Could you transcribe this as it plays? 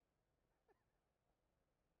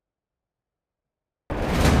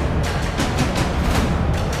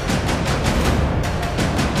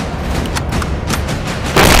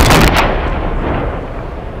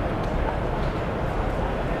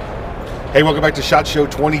Hey, welcome back to SHOT Show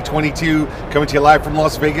 2022, coming to you live from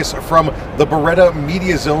Las Vegas from the Beretta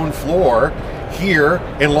Media Zone floor here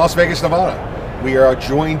in Las Vegas, Nevada. We are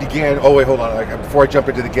joined again. Oh, wait, hold on. Before I jump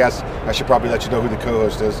into the guests, I should probably let you know who the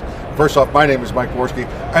co-host is. First off, my name is Mike Borski.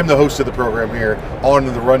 I'm the host of the program here on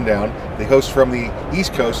The Rundown. The host from the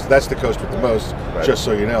East Coast, that's the coast with the most, just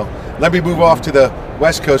so you know. Let me move off to the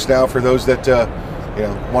West Coast now for those that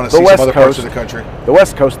want to see some other parts of the country. The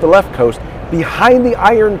West Coast, the left coast, behind the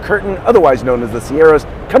Iron Curtain, otherwise known as the Sierras,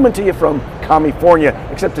 coming to you from California.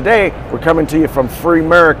 Except today, we're coming to you from Free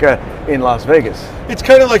America in Las Vegas. It's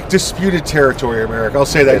kind of like disputed territory, America. I'll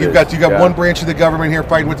say that. You've got one branch of the government here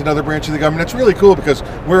fighting with another branch of the government. It's really cool because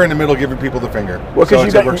we're in the middle giving people the finger. Well, so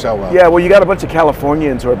it works out well. Yeah, well, you got a bunch of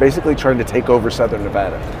Californians who are basically trying to take over Southern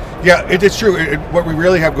Nevada. Yeah, it's true. What we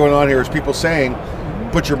really have going on here is people saying,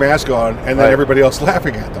 put your mask on, and then everybody else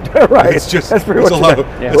laughing at them. Right. It's just, that's pretty it's much a lot.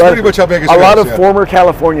 Yeah. It's pretty much how Vegas goes. A lot of yeah. former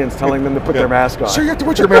Californians telling them to put their mask on. Sure, you have to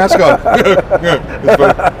put your mask on. Yeah, it's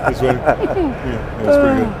funny. It's funny. Yeah, it's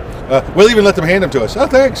pretty good. We'll even let them hand them to us. Oh,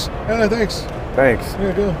 thanks. Thanks. Thanks.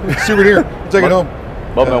 Yeah, go. Souvenir. Take it home.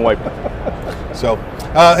 Love my wife. So,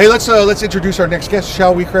 hey, let's introduce our next guest,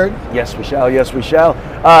 shall we, Craig? Yes, we shall. Yes, we shall.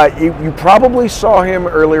 You probably saw him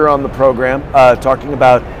earlier on the program talking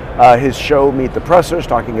about his show, Meet the Pressers,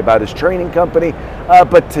 talking about his training company.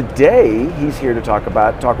 But today, he's here to talk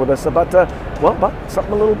with us about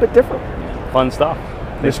something a little bit different. Fun stuff.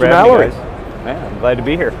 Thanks Mr. Mallory. Yeah, I'm glad to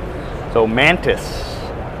be here. So Mantis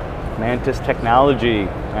Technology.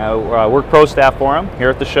 Work pro staff for him here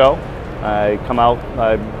at the show. I come out,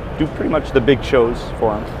 do pretty much the big shows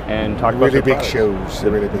for him and talk about really big shows.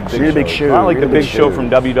 Really big shows. Not like really the big show shows. from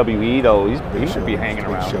WWE though. He should be hanging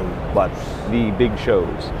around. But the big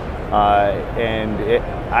shows.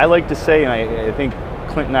 I like to say, and I think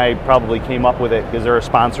Clint and I probably came up with it because they're a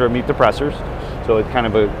sponsor of Meet the Pressers, so it's kind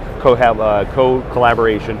of a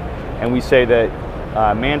co-collaboration. And we say that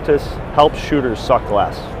Mantis helps shooters suck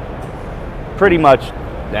less. Pretty much.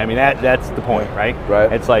 I mean, that's the point, right? Right.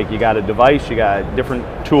 It's like you got a device, you got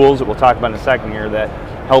different tools that we'll talk about in a second here that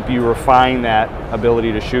help you refine that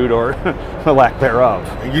ability to shoot or the lack thereof.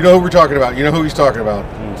 You know who we're talking about. You know who he's talking about.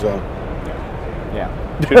 So, yeah.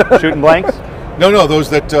 Shooting blanks? No, those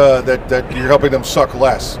that you're helping them suck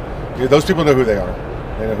less. Those people know who they are.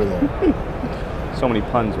 They know who they are. So many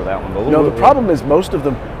puns with that one. No, the problem is most of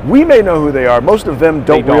them, we may know who they are, most of them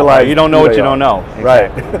don't realize. You don't know what you don't know. Exactly.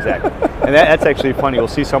 Right. Exactly. And that's actually funny. We'll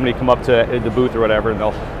see somebody come up to the booth or whatever, and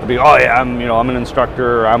they'll be, oh yeah, I'm an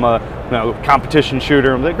instructor, or I'm a competition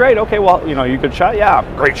shooter. I'm like, great, okay, well, you good shot? Yeah,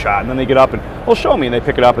 great shot. And then they get up and, well, show me. And they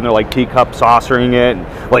pick it up and they're like teacup saucering it, and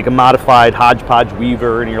like a modified hodgepodge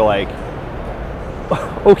weaver, and you're like,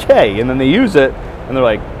 okay. And then they use it, and they're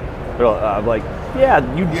like,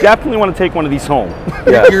 yeah, you definitely want to take one of these home.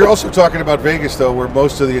 Yeah. You're also talking about Vegas, though, where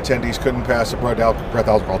most of the attendees couldn't pass a breath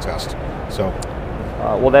alcohol test. So,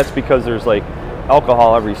 well, that's because there's like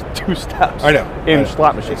alcohol every 2 steps. I know. In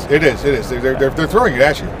slot machines. It is. They're throwing it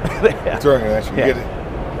at you. They're throwing it at you. Yeah. You get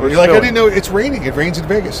it. You're like, I didn't know it's raining. It rains in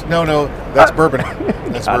Vegas. No, that's bourbon.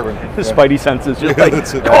 That's bourbon. The Spidey senses just like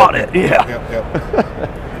caught it. Yeah.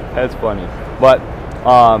 That's funny. But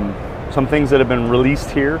some things that have been released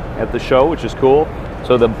here at the show, which is cool.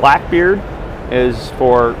 So the Blackbeard is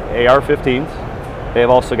for AR-15s. They have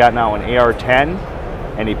also got now an AR-10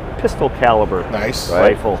 and a pistol caliber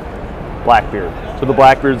rifle. Blackbeard. So the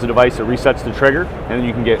Blackbeard is a device that resets the trigger, and then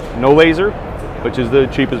you can get no laser, which is the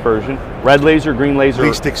cheapest version. Red laser, green laser.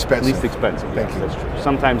 Least expensive. Thank you. That's true.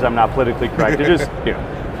 Sometimes I'm not politically correct. It just,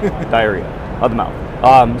 diarrhea of the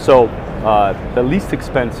mouth. So the least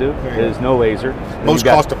expensive is no laser. Most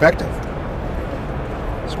cost effective.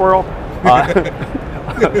 Squirrel.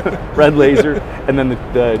 Red laser, and then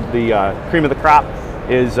the cream of the crop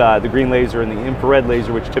is the green laser and the infrared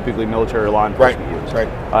laser, which typically military or law enforcement use. Right.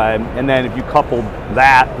 And then if you couple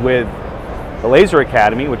that with the Laser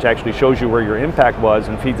Academy, which actually shows you where your impact was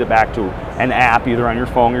and feeds it back to an app, either on your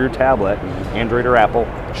phone or your tablet, Android or Apple,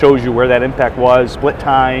 shows you where that impact was, split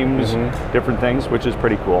times, different things, which is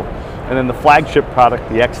pretty cool. And then the flagship product,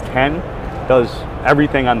 the X10, does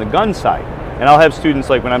everything on the gun side. And I'll have students,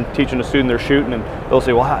 like when I'm teaching a student, they're shooting, and they'll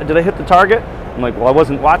say, well, did I hit the target? I'm like, well, I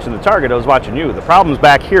wasn't watching the target, I was watching you. The problem's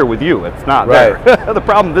back here with you, it's not there. The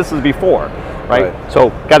problem, this is before, right?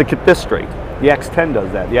 So, got to get this straight. The X10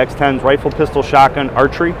 does that. The X10's rifle, pistol, shotgun,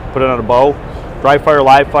 archery, put it on a bow, dry fire,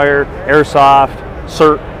 live fire, airsoft,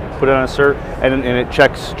 CERT, put it on a CERT, and it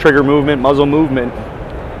checks trigger movement, muzzle movement,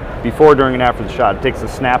 before, during, and after the shot. It takes a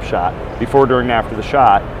snapshot before, during, and after the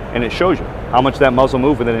shot, and it shows you how much that muzzle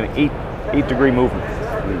moved within an 8-degree movement.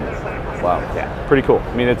 Wow. Yeah, pretty cool.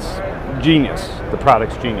 I mean, it's genius. The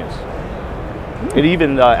product's genius. It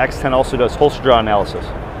even X10 also does holster draw analysis.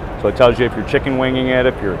 So it tells you if you're chicken winging it,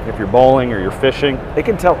 if you're bowling or you're fishing. It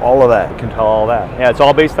can tell all of that. It can tell all that. Yeah, it's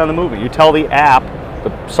all based on the movement. You tell the app,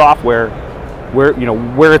 the software,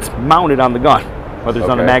 where it's mounted on the gun, whether it's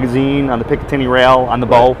on the magazine, on the Picatinny rail, on the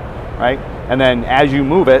bow, right? And then as you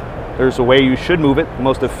move it, there's a way you should move it, the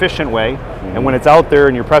most efficient way. And when it's out there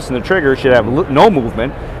and you're pressing the trigger, it should have no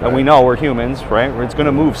movement. And we know we're humans, right? It's going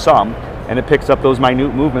to move some, and it picks up those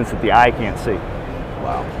minute movements that the eye can't see.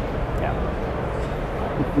 Wow.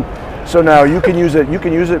 Yeah. So now you can use it. You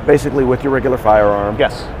can use it basically with your regular firearm.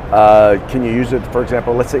 Yes. Can you use it, for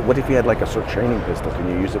example? Let's say, what if you had like a SIRT training pistol? Can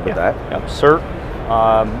you use it with that? Yep. SIRT,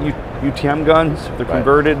 UTM guns, if they're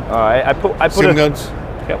converted. I put Sim it. guns.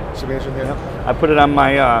 Yep. Simulation, yeah. I put it on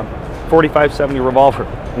my 4570 revolver.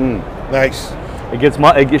 Nice.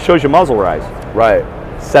 It shows you muzzle rise. Right.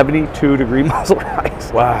 72-degree muzzle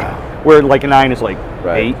rise. Wow. Where like a 9 is like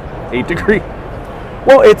Right. 8 degree.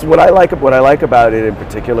 Well, it's what I like about it in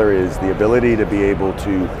particular is the ability to be able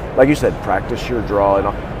to, like you said, practice your draw and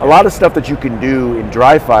a lot of stuff that you can do in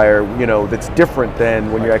dry fire, that's different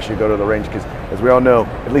than when you actually go to the range. Because as we all know,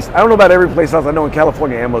 at least I don't know about every place else. I know in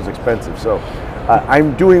California ammo is expensive, so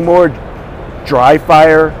I'm doing more dry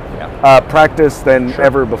fire practice than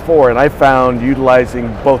ever before, and I found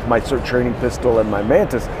utilizing both my SIRT training pistol and my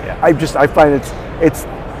Mantis, I find it's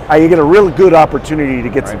I get a real good opportunity to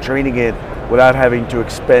get some training in without having to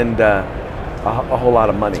expend a whole lot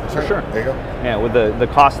of money. For sure. There you go. Yeah, with the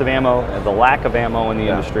cost of ammo and the lack of ammo in the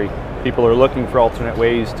industry, people are looking for alternate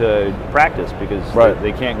ways to practice because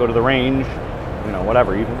they can't go to the range,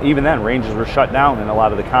 whatever. Even then, ranges were shut down in a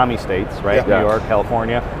lot of the commie states, right? New York,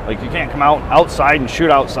 California. Like, you can't come outside and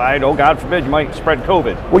shoot outside. Oh, God forbid, you might spread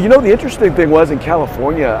COVID. Well, the interesting thing was in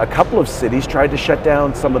California, a couple of cities tried to shut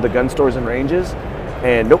down some of the gun stores and ranges,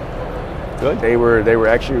 and nope. Good. They were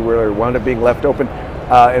actually wound up being left open.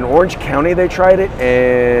 In Orange County, they tried it,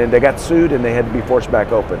 and they got sued, and they had to be forced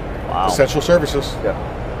back open. Wow. Essential services. Yeah,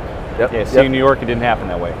 see, in New York, it didn't happen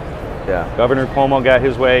that way. Yeah. Governor Cuomo got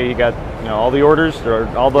his way. He got all the orders, or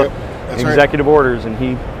all the executive orders, and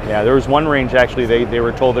there was one range actually. They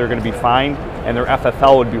were told they were going to be fined, and their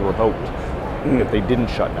FFL would be revoked if they didn't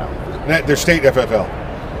shut down. Their state FFL.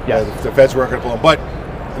 Yeah. The feds weren't going to pull them, but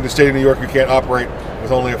in the state of New York, you can't operate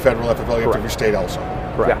with only a federal FFL. You have to have your state also.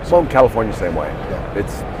 Correct. Yeah. Well, in California, same way. Yeah.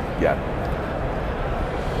 It's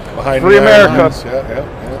Behind Free the America. lines.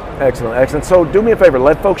 Yeah. Excellent. So do me a favor.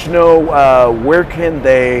 Let folks know where can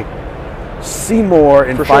they see more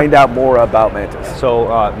and find out more about Mantis. So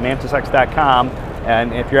mantisx.com,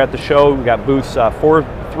 and if you're at the show, we got booths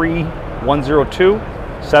 43102,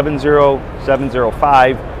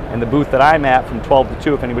 70705, and the booth that I'm at from 12 to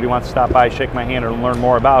 2, if anybody wants to stop by, shake my hand, and learn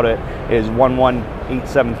more about it, is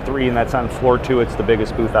 11873, and that's on floor 2. It's the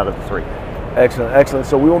biggest booth out of the 3. Excellent.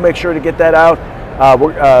 So we will make sure to get that out.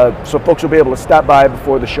 So folks will be able to stop by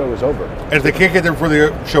before the show is over. And if they can't get there before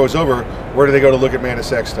the show is over, where do they go to look at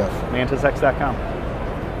Mantis X stuff? mantisx.com.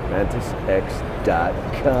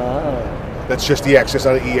 mantisx.com. That's just the X. It's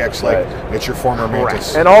not an EX like it's your former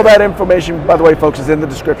Mantis. And all that information, by the way, folks, is in the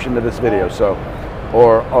description of this video. So,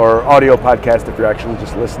 or audio podcast if you're actually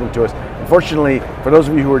just listening to us. Unfortunately, for those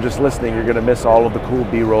of you who are just listening, you're going to miss all of the cool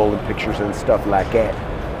B-roll and pictures and stuff like that.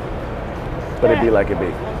 But it'd be like it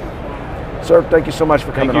be. Sir, thank you so much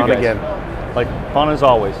for coming on again. Like, fun as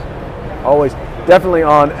always. Always. Definitely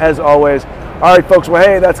on, as always. All right, folks. Well,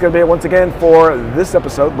 hey, that's going to be it once again for this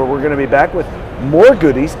episode, but we're going to be back with more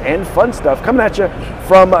goodies and fun stuff coming at you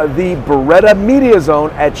from the Beretta Media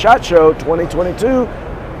Zone at SHOT Show 2022.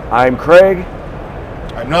 I'm Craig.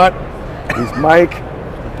 I'm not. He's Mike.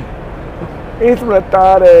 He's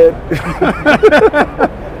retarded.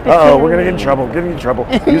 Uh-oh, we're going to get in trouble. Getting in trouble.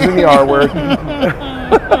 Using the R word.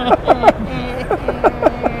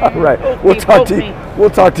 All right. We'll talk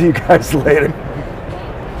to you guys later.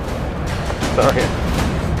 Sorry.